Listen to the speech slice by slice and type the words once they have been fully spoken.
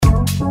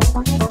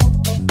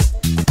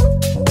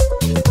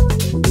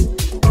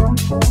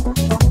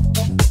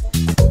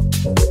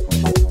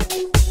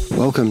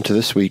Welcome to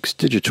this week's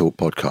Digitalk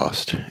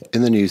podcast.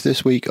 In the news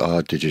this week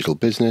are digital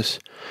business,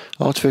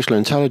 artificial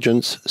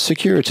intelligence,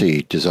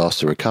 security,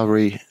 disaster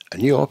recovery, a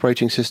new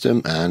operating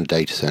system, and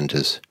data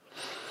centres.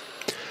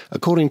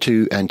 According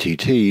to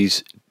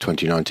NTT's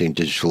 2019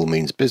 Digital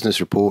Means Business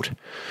report,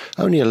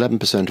 only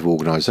 11% of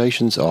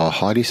organisations are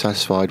highly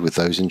satisfied with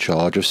those in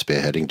charge of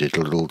spearheading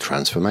digital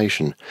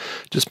transformation,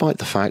 despite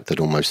the fact that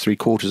almost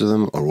three-quarters of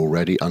them are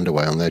already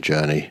underway on their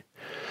journey.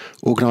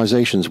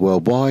 Organisations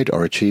worldwide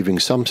are achieving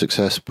some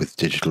success with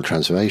digital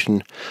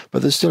transformation,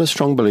 but there's still a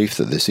strong belief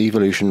that this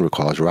evolution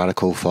requires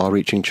radical,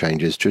 far-reaching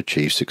changes to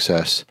achieve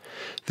success.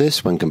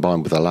 This, when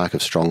combined with a lack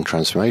of strong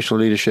transformational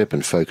leadership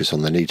and focus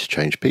on the need to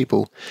change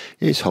people,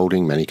 is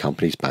holding many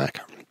companies back.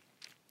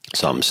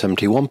 Some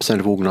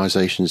 71% of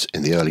organisations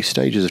in the early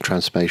stages of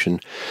transformation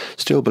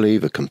still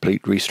believe a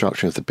complete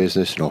restructuring of the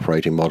business and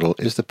operating model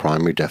is the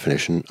primary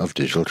definition of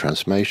digital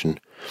transformation.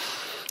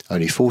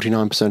 Only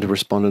 49% of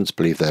respondents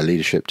believe their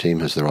leadership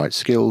team has the right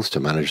skills to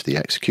manage the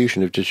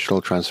execution of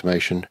digital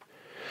transformation,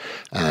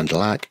 and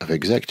lack of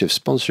executive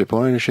sponsorship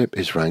or ownership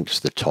is ranked as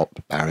the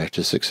top barrier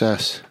to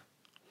success.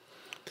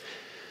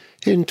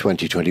 In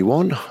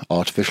 2021,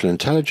 artificial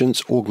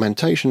intelligence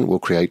augmentation will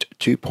create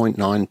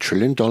 $2.9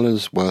 trillion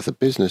worth of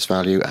business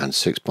value and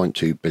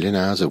 6.2 billion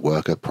hours of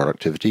worker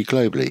productivity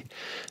globally.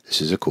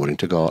 This is according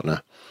to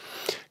Gartner.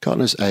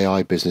 Gartner's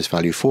AI business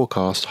value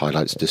forecast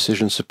highlights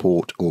decision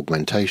support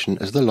augmentation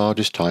as the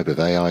largest type of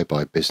AI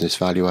by business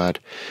value add,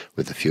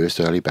 with the fewest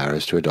early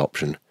barriers to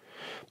adoption.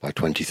 By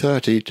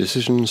 2030,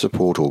 decision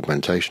support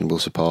augmentation will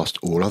surpass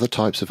all other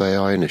types of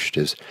AI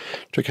initiatives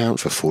to account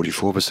for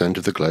 44%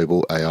 of the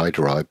global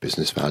AI-derived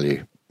business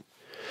value.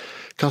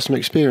 Customer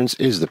experience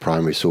is the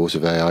primary source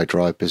of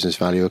AI-derived business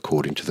value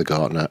according to the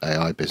Gartner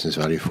AI business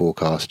value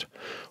forecast.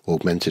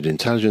 Augmented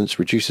intelligence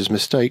reduces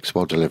mistakes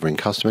while delivering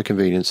customer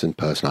convenience and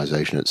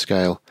personalization at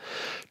scale,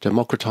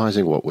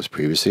 democratizing what was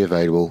previously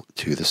available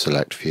to the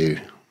select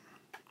few.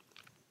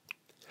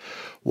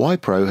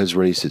 Wipro has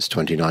released its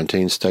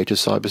 2019 State of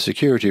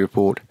Cybersecurity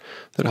report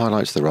that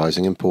highlights the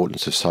rising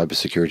importance of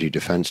cybersecurity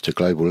defense to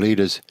global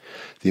leaders,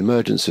 the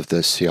emergence of the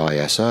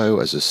CISO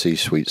as a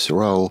C-suite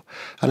role,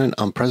 and an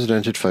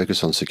unprecedented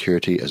focus on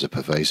security as a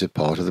pervasive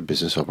part of the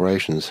business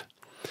operations.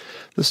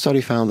 The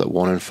study found that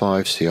 1 in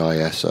 5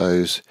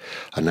 CISOs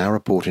are now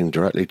reporting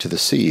directly to the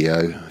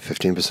CEO.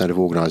 15% of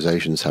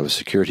organizations have a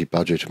security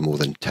budget of more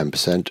than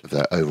 10% of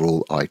their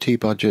overall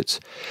IT budgets.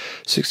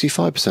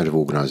 65% of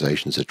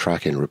organizations are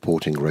tracking and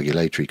reporting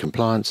regulatory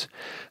compliance,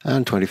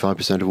 and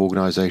 25% of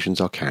organizations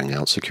are carrying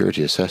out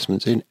security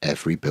assessments in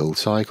every build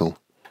cycle.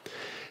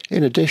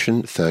 In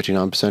addition,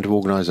 39% of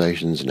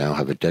organizations now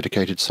have a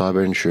dedicated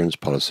cyber insurance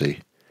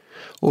policy.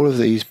 All of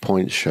these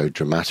points show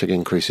dramatic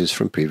increases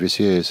from previous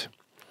years.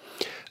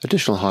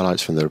 Additional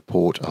highlights from the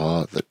report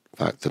are the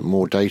fact that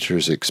more data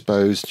is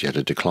exposed, yet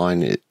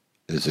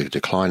there's a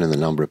decline in the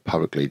number of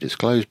publicly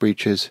disclosed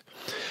breaches,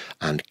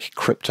 and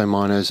crypto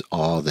miners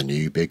are the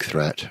new big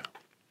threat.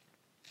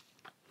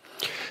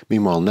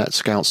 Meanwhile,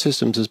 NetScout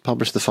Systems has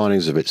published the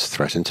findings of its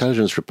threat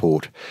intelligence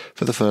report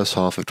for the first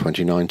half of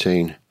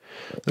 2019.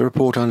 The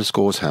report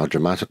underscores how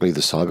dramatically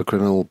the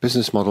cybercriminal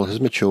business model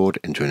has matured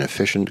into an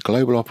efficient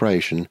global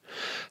operation,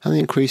 and the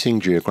increasing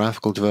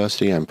geographical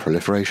diversity and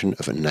proliferation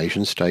of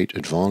nation-state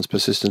advanced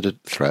persistent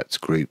threats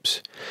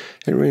groups.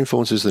 It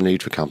reinforces the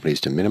need for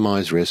companies to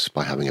minimize risks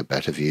by having a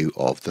better view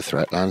of the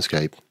threat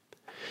landscape.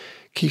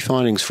 Key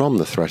findings from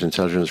the threat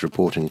intelligence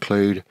report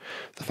include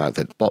the fact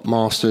that bot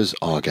masters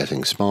are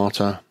getting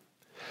smarter,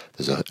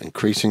 there's an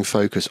increasing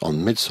focus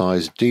on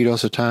mid-sized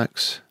DDoS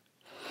attacks,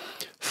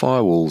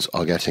 firewalls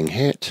are getting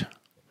hit,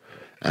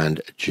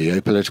 and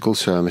geopolitical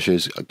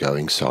skirmishes are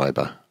going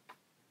cyber.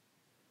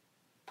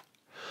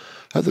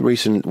 At the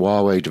recent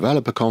Huawei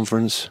Developer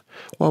Conference,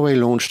 Huawei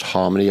launched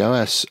Harmony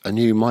OS, a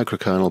new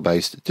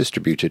microkernel-based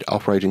distributed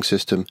operating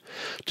system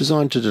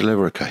designed to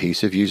deliver a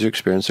cohesive user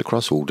experience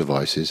across all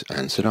devices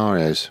and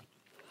scenarios.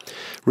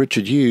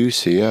 Richard Yu,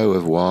 CEO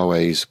of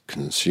Huawei's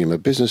Consumer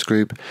Business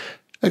Group,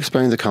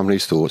 explained the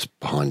company's thoughts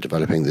behind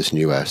developing this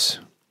new OS.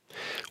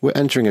 We're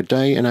entering a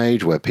day and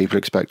age where people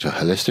expect a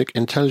holistic,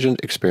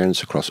 intelligent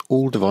experience across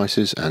all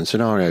devices and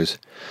scenarios.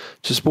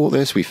 To support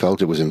this, we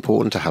felt it was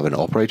important to have an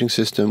operating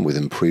system with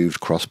improved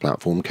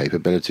cross-platform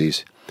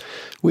capabilities.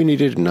 We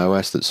needed an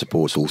OS that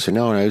supports all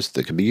scenarios,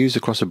 that can be used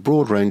across a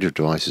broad range of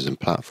devices and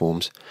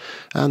platforms,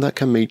 and that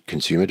can meet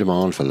consumer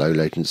demand for low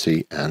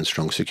latency and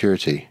strong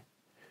security.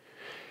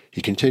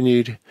 He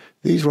continued,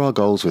 "These were our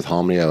goals with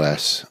Harmony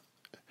OS.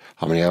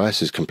 Harmony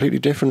OS is completely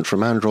different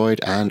from Android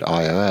and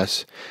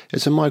iOS.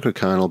 It's a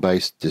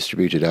microkernel-based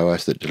distributed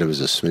OS that delivers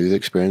a smooth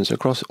experience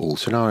across all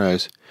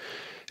scenarios.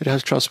 It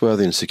has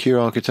trustworthy and secure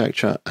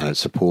architecture, and it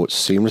supports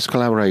seamless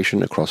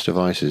collaboration across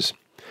devices.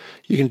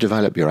 You can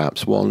develop your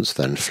apps once,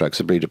 then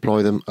flexibly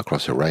deploy them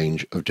across a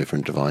range of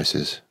different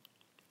devices."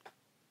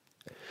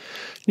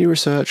 New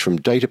research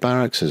from Data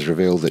Barracks has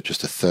revealed that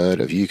just a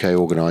third of UK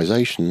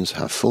organisations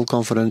have full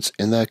confidence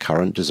in their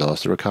current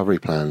disaster recovery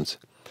plans.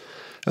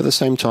 At the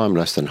same time,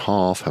 less than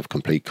half have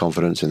complete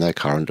confidence in their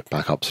current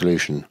backup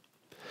solution.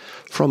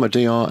 From a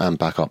DR and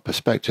backup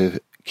perspective,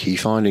 key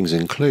findings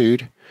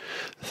include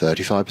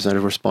 35%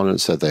 of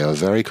respondents said they are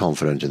very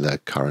confident in their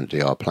current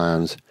DR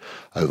plans.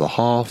 Over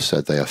half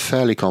said they are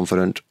fairly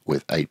confident,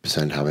 with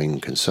 8% having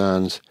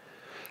concerns.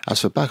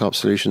 As for backup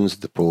solutions,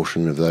 the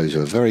proportion of those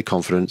who are very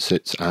confident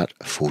sits at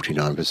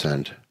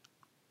 49%.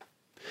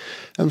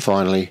 And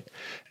finally,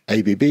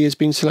 ABB has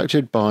been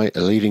selected by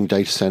a leading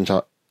data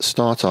centre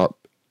startup,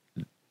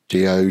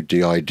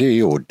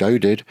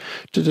 DODID,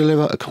 to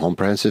deliver a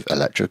comprehensive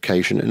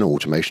electrification and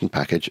automation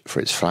package for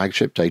its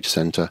flagship data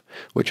centre,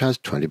 which has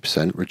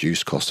 20%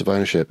 reduced cost of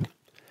ownership.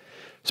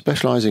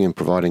 Specialising in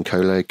providing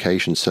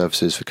co-location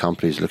services for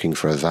companies looking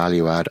for a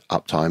value-add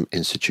Uptime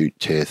Institute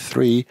Tier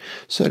 3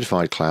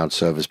 certified cloud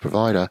service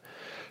provider,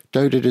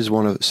 DODID is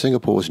one of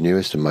Singapore's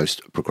newest and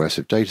most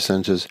progressive data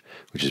centres,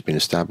 which has been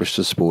established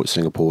to support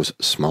Singapore's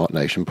Smart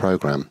Nation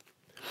programme.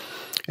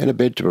 In a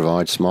bid to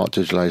provide smart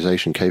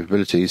digitalisation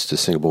capabilities to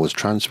Singapore's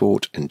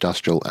transport,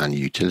 industrial and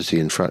utility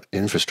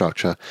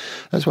infrastructure,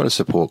 as well as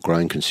support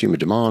growing consumer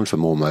demand for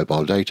more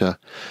mobile data,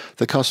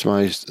 the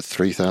customised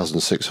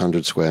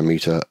 3,600 square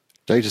metre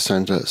data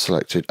centre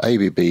selected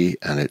ABB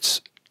and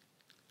its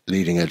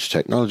leading-edge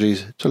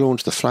technologies to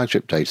launch the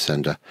flagship data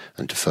centre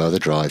and to further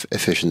drive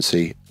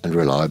efficiency and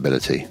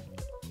reliability.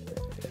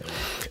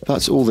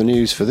 That's all the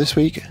news for this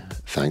week.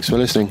 Thanks for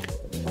listening.